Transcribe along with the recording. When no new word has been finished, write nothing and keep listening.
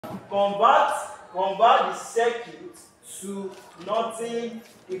convert the circuit to Norton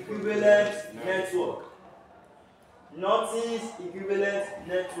equivalent network. Norton's equivalent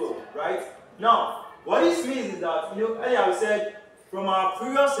network, right? Now, what this means is that, earlier we said, from our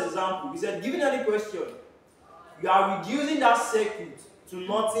previous example, we said, given any question, you are reducing that circuit to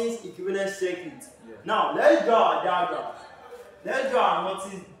Norton's equivalent circuit. Yeah. Now, let's draw a diagram. Let's draw a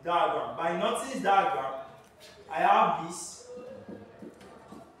Norton's diagram. By Norton's diagram, I have this.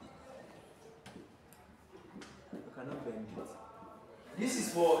 I cannot bend it. This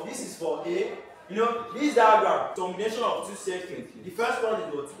is for A. This diagram, combination of two circuits. The first one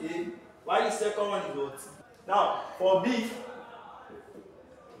is what? A, while the second one is what? Now, for B,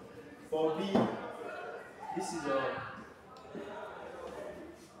 this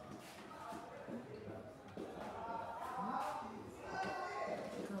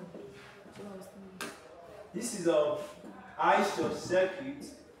is a I short circuit.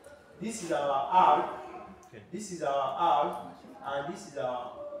 This is our R. This is our R, and this is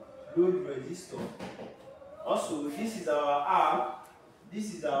our load resistor. Also, this is our R,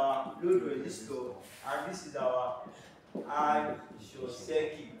 this is our load resistor, and this is our I short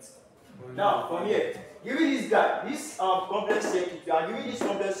circuit. Now, from here, given this guy, this complex circuit, you are giving this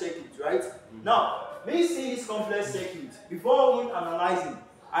complex circuit, right? Now, me seeing this complex circuit, before even analyzing,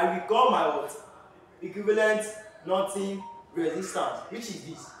 I recall my what? Equivalent Norton resistance, which is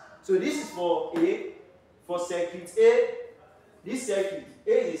this. So this is for A, for circuit A. This circuit,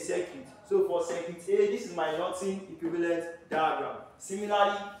 A is a circuit. So for circuit A, this is my Norton equivalent diagram.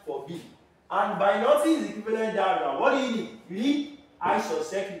 Similarly for B. And by Norton's equivalent diagram, what do you need? You need I short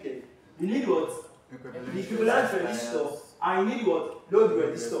circuited. You need what? The equivalent resistor. And you need what? Load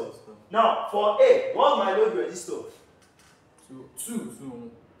resistor. Now for A, what's my load resistor?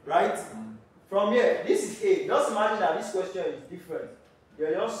 2. Right? From here, this is A. Just imagine that this question is different. You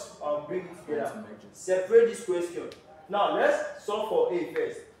just bring it together. Separate this question. Now let's solve for A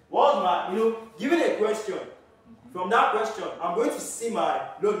first. What's my, given a question, from that question, I'm going to see my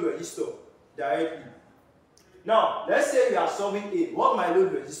load resistor directly. Now, let's say we are solving A. What's my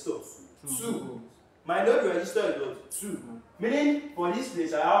load resistor? 2. My load resistor is what? 2. Meaning, for this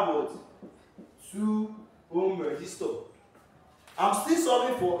place, I have what? 2 ohm resistor. I'm still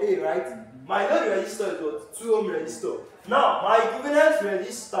solving for A, right? My load resistor is what? 2 ohm resistor. Now, my equivalent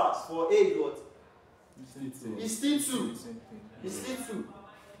resistance for A is what? It's still 2. It's still 2.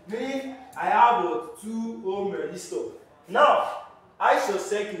 Meaning, I have what? 2 ohm resistor. Now, I short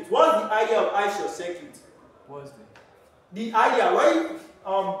circuit. What's the idea of I short circuit? What's the idea? When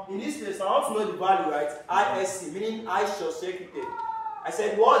in this place, I want to know the value, right? ISC, meaning I short circuited. I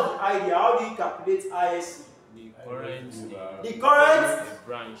said, what's the idea? How do you calculate ISC? The current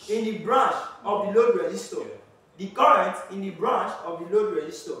in the branch of the load resistor. The current in the branch of the load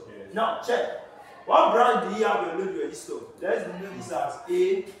resistor. Yes. Now, check. What branch do you have your load resistor? Let's denote this as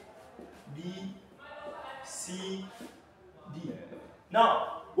A, B, C, D.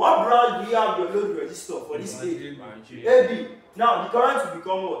 Now, what branch do you have your load resistor for this A? AB. Now, the current will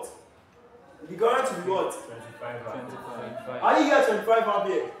become what? The current will be what? 25. How do you get 25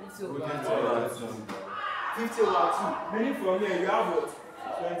 ampere? 50 over 2. Meaning from here, you have what?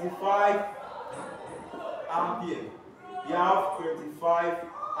 25 ampere. You have 25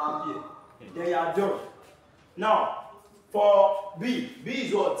 ampere. Then you are done. Now, for B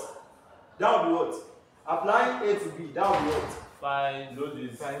is what? That will be what? Applying A to B, that will be what? 5. Load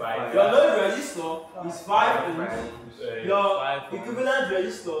is 5. Your load resistor is 5 ohms. Your equivalent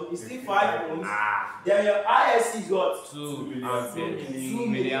resistor is still 5 ohms. Then your ISC is what? 2 milliampere.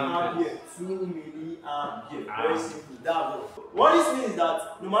 2 milliampere. Very simple. That's all. What this means is that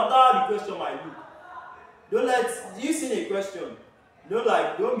no matter how the question might look, do you see a question?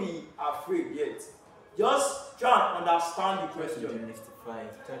 Don't be afraid yet. Just try and understand the question.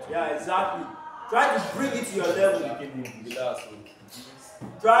 Yeah, exactly. Try to bring it to your level.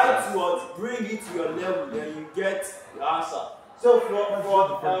 Try to bring it to your level, then you get the answer. So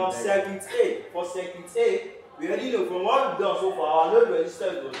for circuit A, we already know from what we've done so far, our load resistor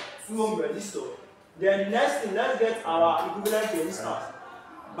is 2 ohm resistor. Then the next thing, let's get our equivalent resistance.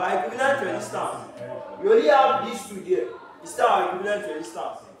 By equivalent resistance, we only have these two there. It's still our equivalent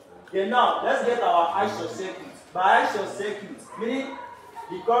resistance. Then now, let's get our I short circuit. By I short circuit, meaning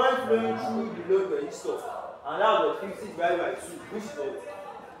the current flowing through the load resistor, and that was 50 divided by 2, which is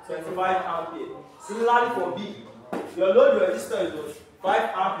 25 ampere. Similarly for B, your load resistor is 5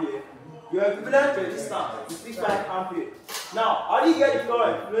 ampere. Your equivalent resistance is 65 ampere. Now, how do you get the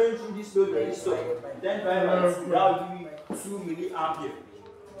current flowing through this load resistor? 10 divided by 2, that will give you 2 milliampere.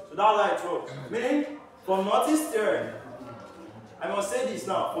 So that's how it works. Meaning, from Norton's theorem, I must say this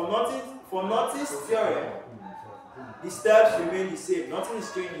now. For Norton's theorem, the steps remain the same. Nothing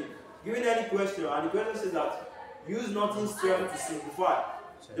is changing. Given any question, and the question says that use Norton's theorem to simplify.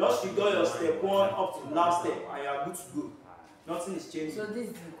 Just figure your step 1 up to the last step, and you are good to go. Nothing is changing. So this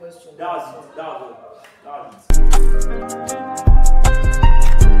is the question. That's it.